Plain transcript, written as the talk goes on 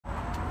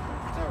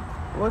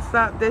What's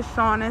up? This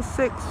Sean and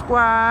Six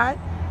Squad.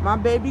 My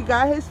baby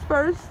got his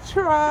first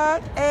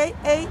truck. Eight.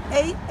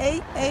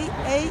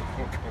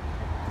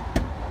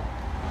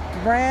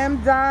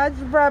 Ram Dodge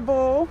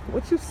Rebel.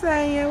 What you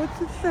saying? What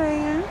you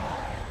saying?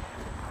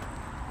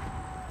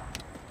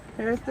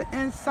 Here's the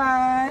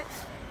inside.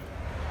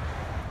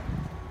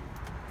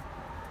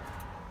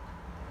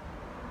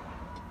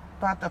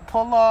 About to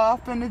pull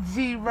off in the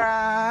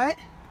G-Ride.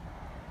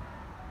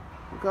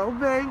 Go,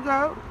 babe,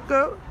 go.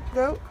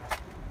 There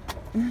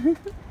you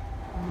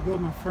go,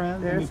 my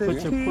friend. Let me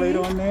put your plate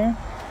on there.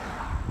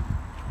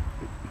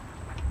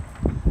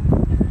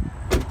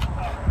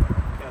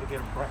 Gotta get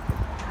a bracket.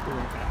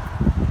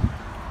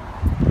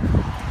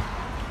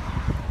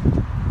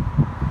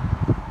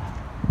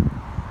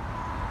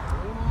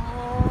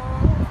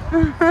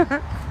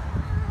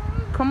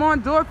 Come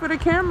on, do it for the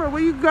camera.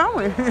 Where you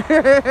going? Peace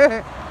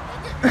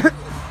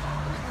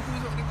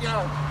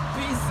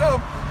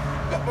up.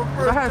 Got my Go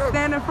first ahead, truck.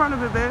 stand in front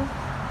of it, babe.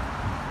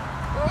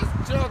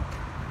 First truck.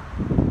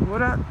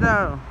 What up,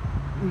 though?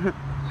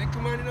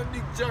 Little man in a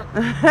big truck.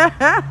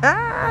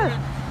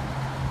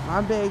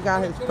 My baby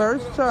got his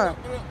first truck.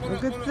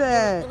 Look at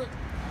that.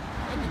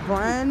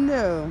 Brand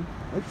new.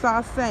 What's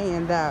y'all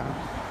saying, though?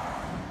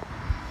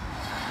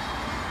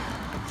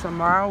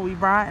 Tomorrow we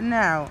riding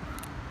out.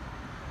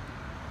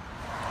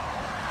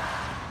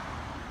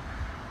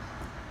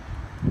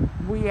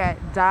 We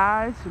at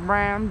Dodge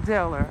Ram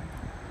Dealer.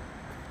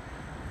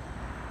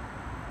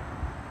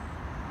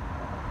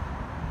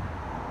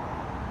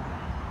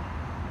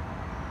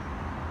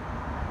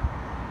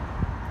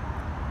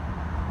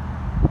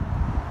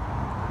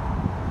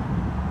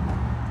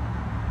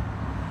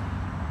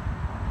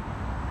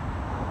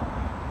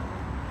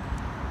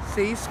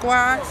 See,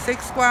 squad,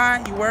 Six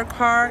Squad, you work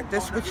hard,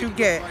 this is what you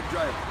get.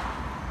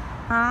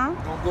 Huh?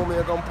 Don't go,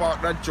 man, gonna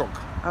park that truck.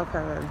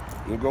 Okay, baby.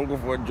 You're gonna go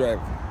for a drive.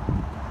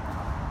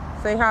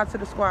 Say hi to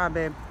the squad,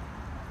 babe.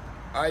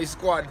 Aye,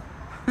 squad.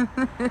 Pull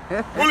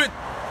it.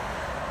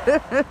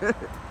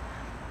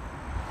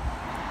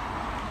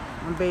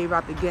 My baby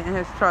about to get in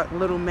his truck,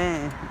 little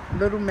man.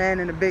 Little man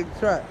in a big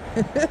truck.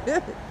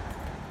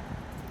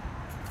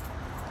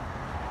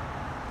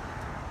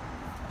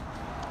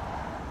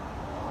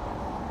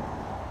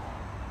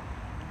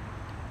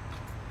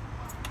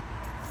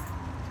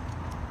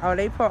 Oh,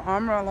 they put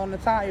Armor All on the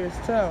tires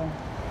too.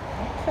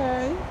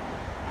 Okay.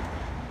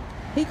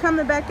 He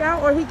coming back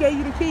out or he gave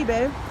you the key,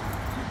 babe?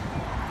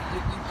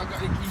 I got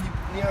the key,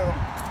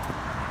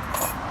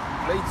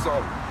 plates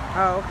on.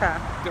 Oh, okay.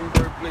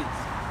 Temporary plates.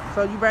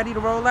 So you ready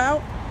to roll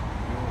out?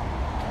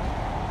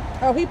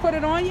 Oh, he put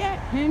it on yet?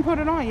 He didn't put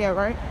it on yet,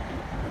 right?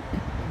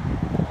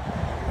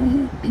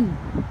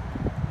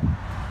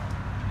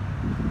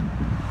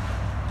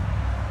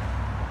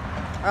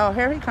 Oh,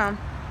 here he come.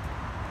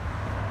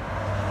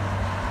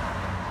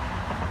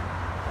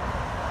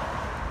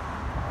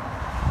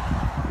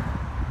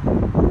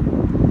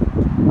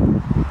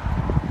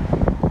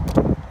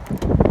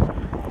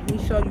 Let me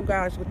show you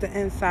guys what the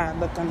inside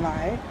looking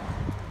like.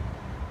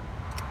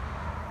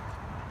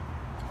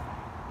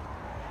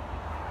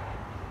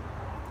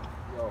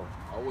 Yo,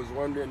 I was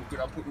wondering, could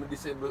I put my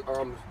disabled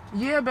arms,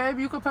 Yeah, babe,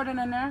 you could put it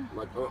in there.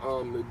 my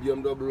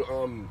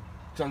BMW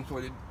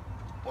transfer?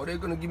 Are they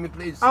gonna give me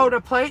plates? Oh, the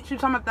plates? You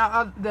talking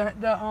about the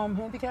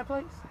handicap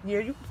plates? Yeah,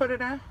 you can put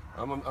it in.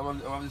 I'm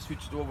gonna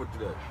switch it over to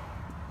that.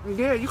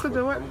 Yeah, you could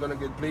do it. I'm gonna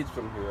get plates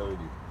from here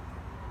already.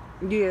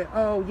 Yeah.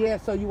 Oh, yeah.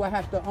 So you would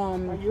have to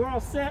Are you all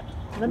set?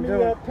 Let me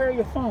Do it. pair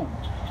your phone.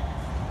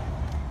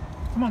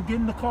 Come on, get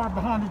in the car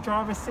behind the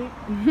driver's seat.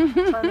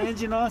 Turn the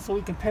engine on so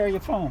we can pair your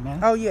phone, man.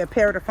 Oh yeah,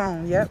 pair the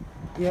phone. Yep.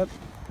 You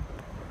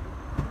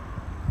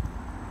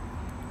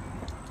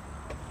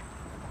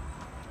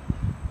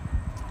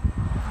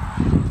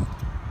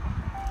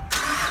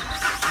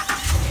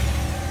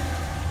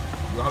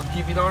have to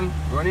keep it on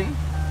running.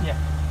 Yeah.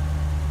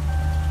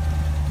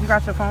 You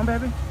got your phone,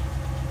 baby?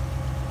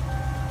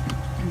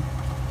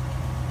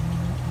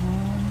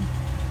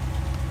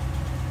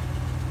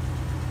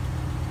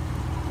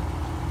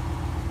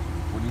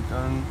 Put it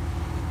on.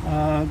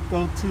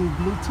 Go to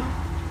Bluetooth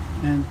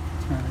and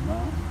turn it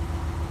on.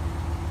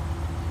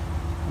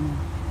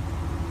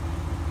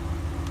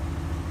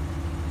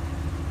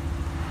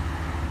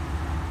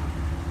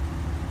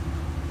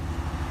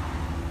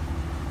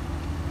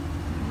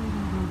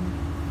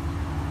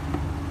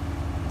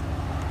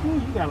 Ooh,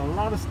 you got a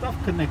lot of stuff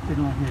connected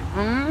on here.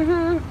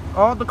 Mm-hmm.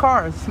 All the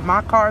cars.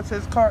 My cars,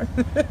 his car.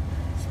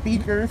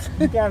 Speakers.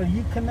 You got a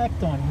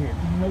Uconnect on here.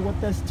 Do you know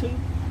what that's to?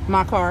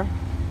 My car.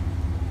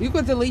 You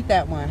could delete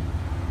that one.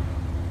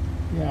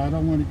 Yeah, I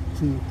don't want it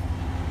to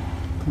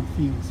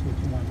confuse with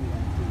the one we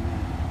want to do now.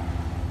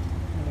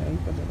 Yeah, you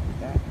could delete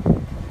that.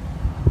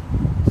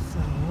 So,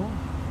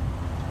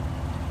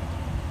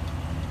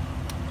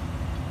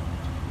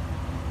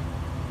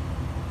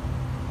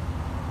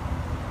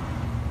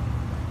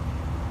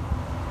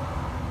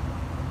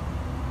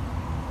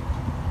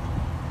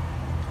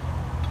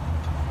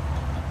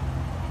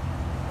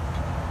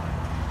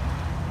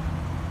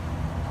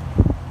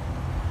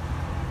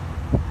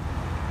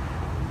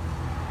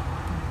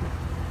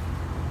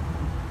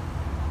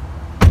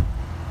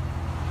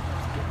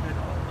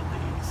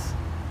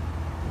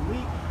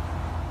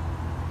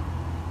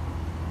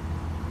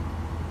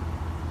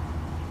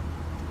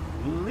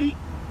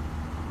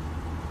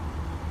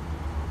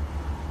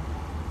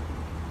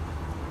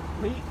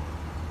 Delete.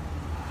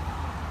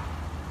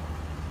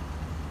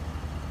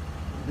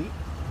 Delete.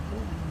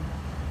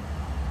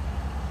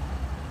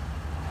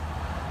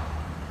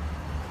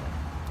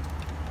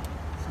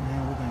 So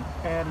now we're going to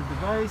add a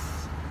device.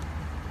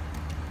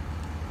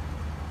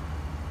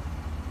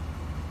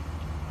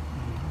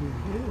 And here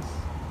it is.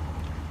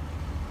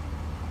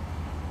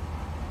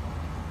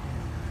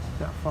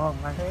 That fall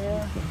right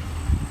There.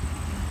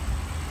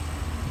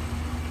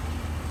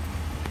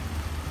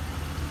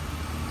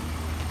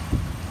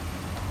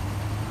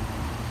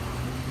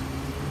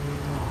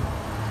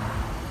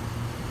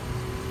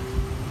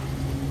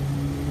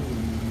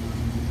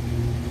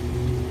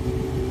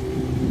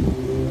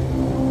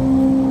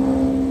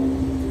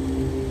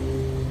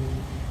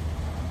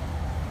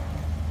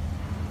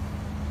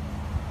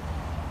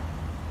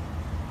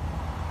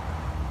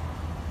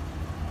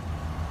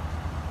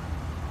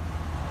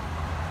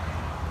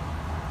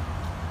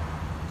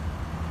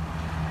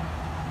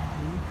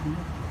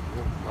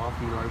 I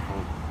feel like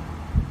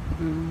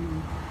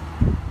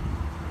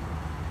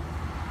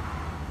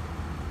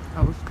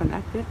Oh, it's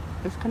connected?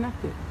 It's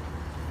connected.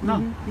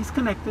 No, he's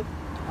connected.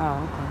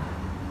 Oh,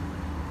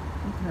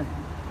 Okay. okay.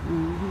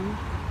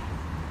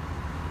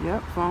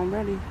 Yep, phone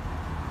ready.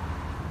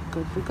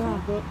 Good to go.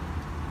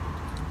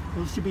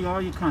 Those should be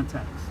all your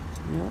contacts.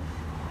 Yep.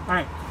 All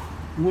right.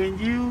 When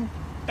you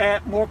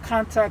add more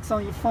contacts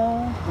on your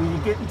phone, when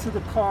you get into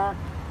the car,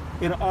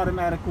 it'll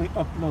automatically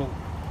upload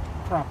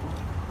properly.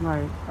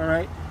 Right. All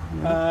right.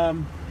 Yep.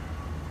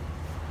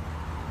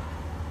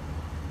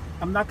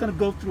 I'm not going to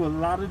go through a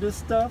lot of this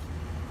stuff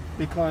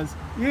because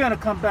you're going to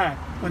come back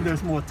when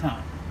there's more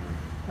time.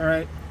 All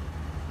right.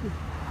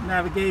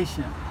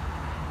 Navigation.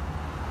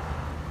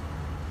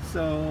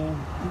 So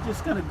I'm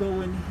just going to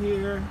go in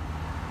here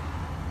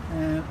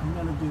and I'm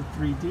going to do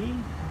 3D.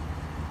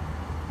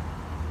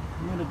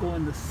 I'm going to go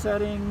into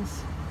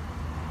settings.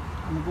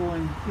 I'm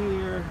going to go in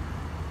here.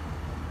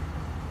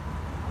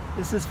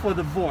 This is for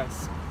the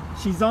voice.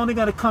 She's only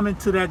going to come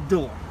into that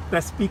door,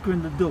 that speaker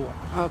in the door.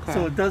 Okay.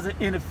 So it doesn't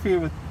interfere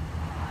with,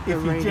 The if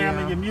you're radio.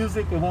 jamming your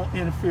music, it won't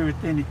interfere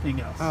with anything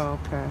else. Oh,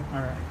 okay.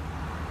 All right.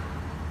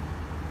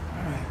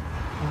 All right.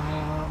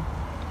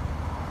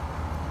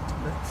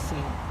 Let's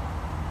see.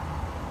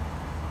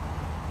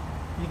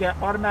 You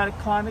got automatic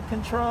climate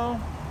control,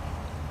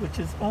 which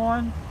is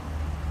on.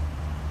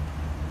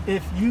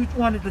 If you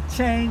wanted to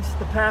change,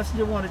 the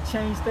passenger wanted to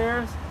change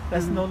theirs,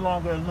 that's no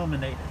longer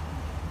illuminated.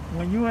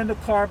 When you're in the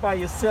car by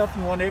yourself,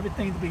 you want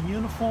everything to be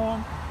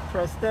uniform,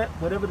 press that.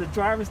 Whatever the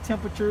driver's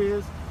temperature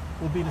is,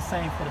 will be the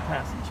same for the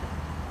passenger.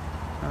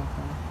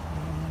 Okay.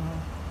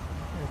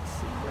 Let's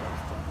see,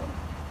 where's the one?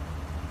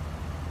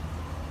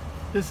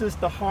 This is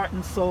the heart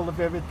and soul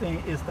of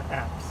everything, is the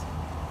apps.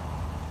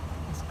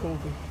 Let's go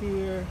over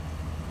here.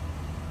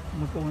 I'm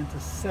gonna go into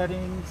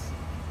settings,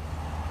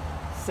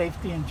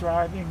 safety and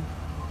driving.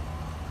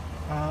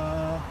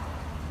 All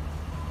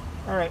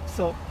right,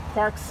 so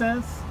park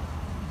sense,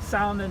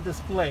 sound and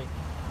display.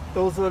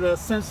 Those are the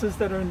sensors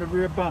that are in the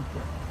rear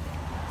bumper.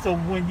 So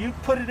when you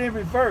put it in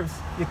reverse,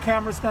 your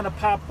camera's gonna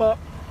pop up,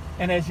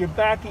 and as you're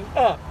backing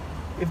up,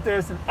 if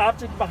there's an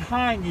object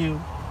behind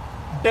you,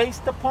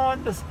 based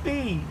upon the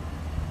speed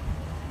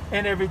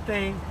and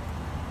everything,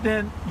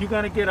 then you're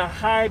gonna get a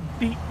high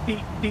beep,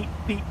 beep, beep,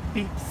 beep,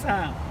 beep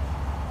sound,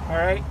 all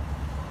right?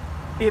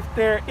 If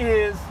there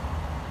is,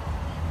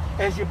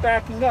 as you're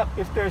backing up,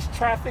 if there's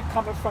traffic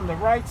coming from the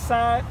right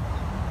side,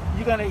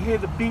 you're gonna hear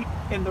the beep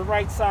in the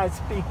right side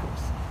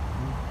speakers.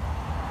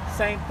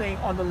 Same thing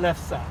on the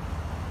left side.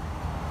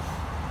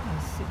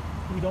 Let's see.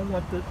 We don't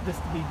want this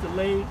to be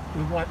delayed.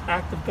 We want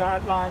active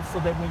guidelines so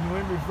that when you're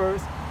in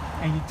reverse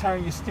and you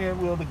turn your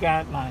steering wheel, the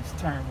guidelines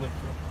turn with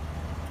you.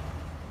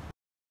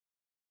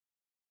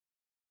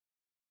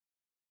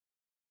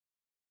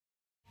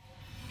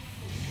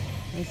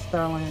 He's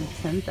throwing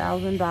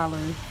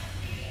 $10,000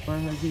 for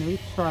his new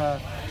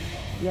truck.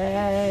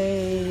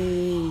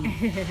 Yay!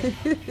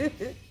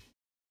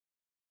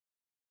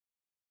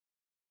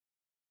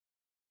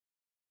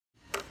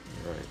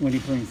 When he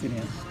brings it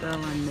in.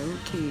 Sterling new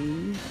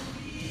keys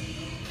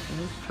for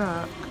his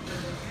truck.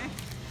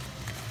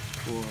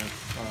 4, 5,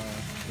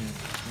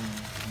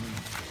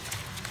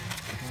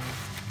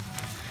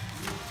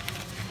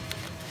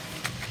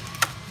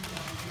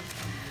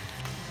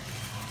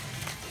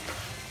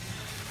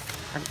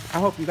 I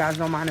hope you guys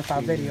don't mind if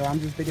I video.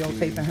 I'm just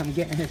videotaping him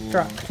getting his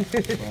truck.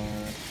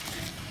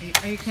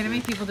 Are you kidding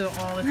me? People do it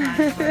all the time.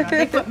 Don't worry about it.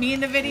 They put me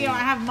in the video. I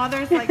have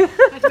mothers like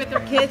with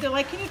their kids. They're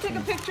like, "Can you take a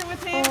picture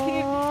with him?" Can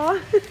you?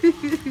 Aww.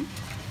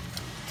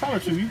 Tell the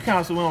truth, you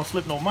counsel we don't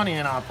slip no money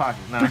in our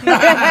pockets now.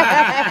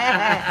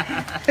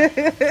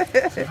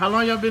 So how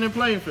long y'all been in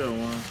Plainfield,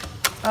 Juan?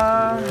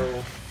 I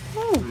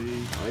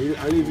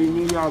live in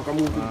New York. I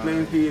moved to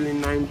Plainfield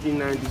in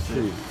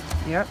 1996.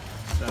 Yep.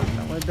 So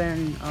it's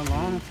been a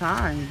long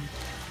time.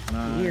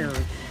 Years.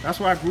 That's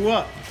where I grew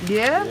up.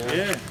 Yeah?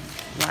 Yeah.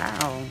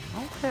 Wow.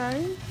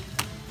 Okay.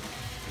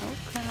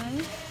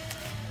 Okay.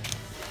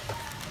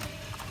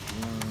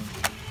 1,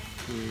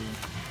 2,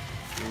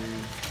 3,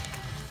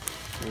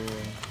 4,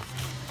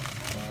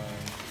 5,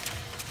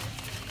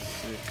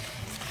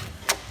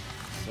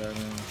 7.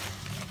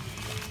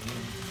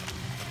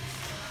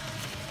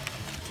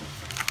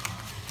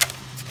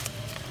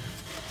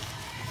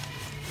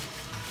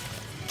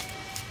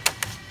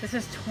 This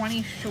is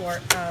 20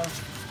 short of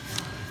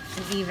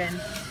an even.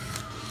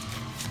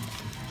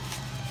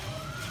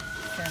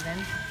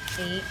 7,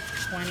 8,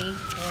 20,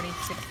 40,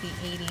 60,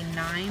 80,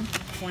 9,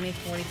 20,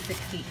 40,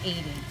 60, 80.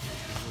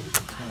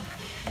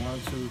 1,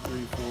 2,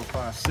 3, 4,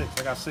 5,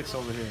 6. I got 6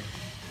 over here.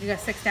 You got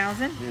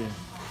 6,000? Yeah.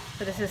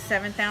 So this is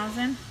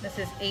 7,000, this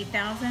is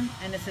 8,000,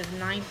 and this is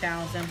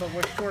 9,000, but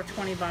we're short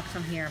 20 bucks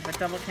from here, but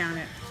double count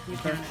it. You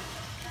count it.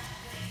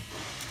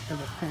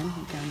 Double 10,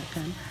 you count it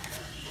 10.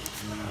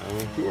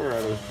 I'm sure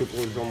I done took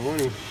out some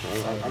money.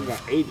 I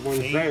got 8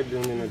 one side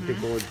and then I took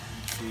out 2,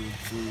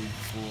 3,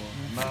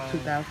 4, 9,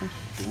 2,000.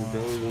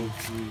 2,000.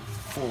 3,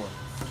 4.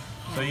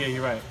 So yeah,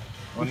 you're right.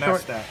 On You that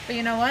short- stack. But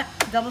you know what?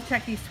 Double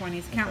check these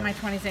 20s. Count my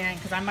 20s again,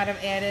 because I might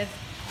have added,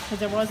 because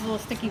there was little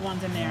sticky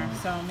ones in there,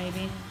 so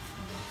maybe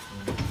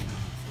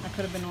I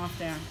could have been off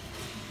there.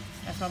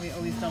 That's why we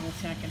always double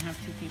check and have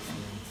 2 people.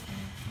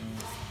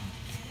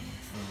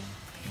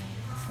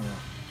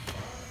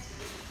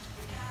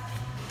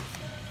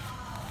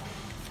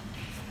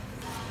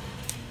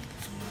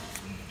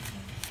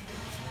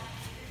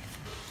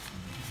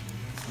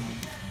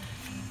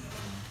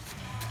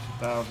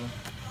 $1,000.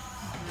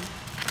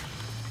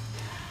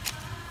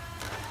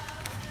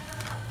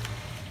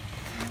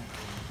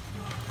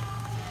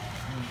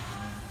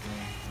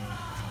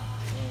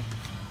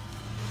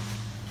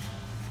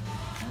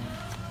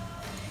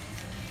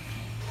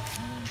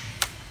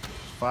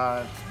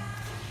 $5.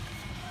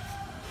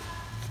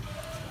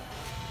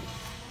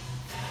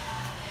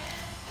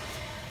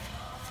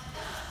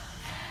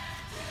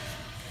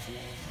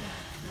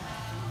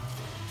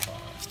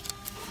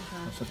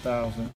 That's $1,000.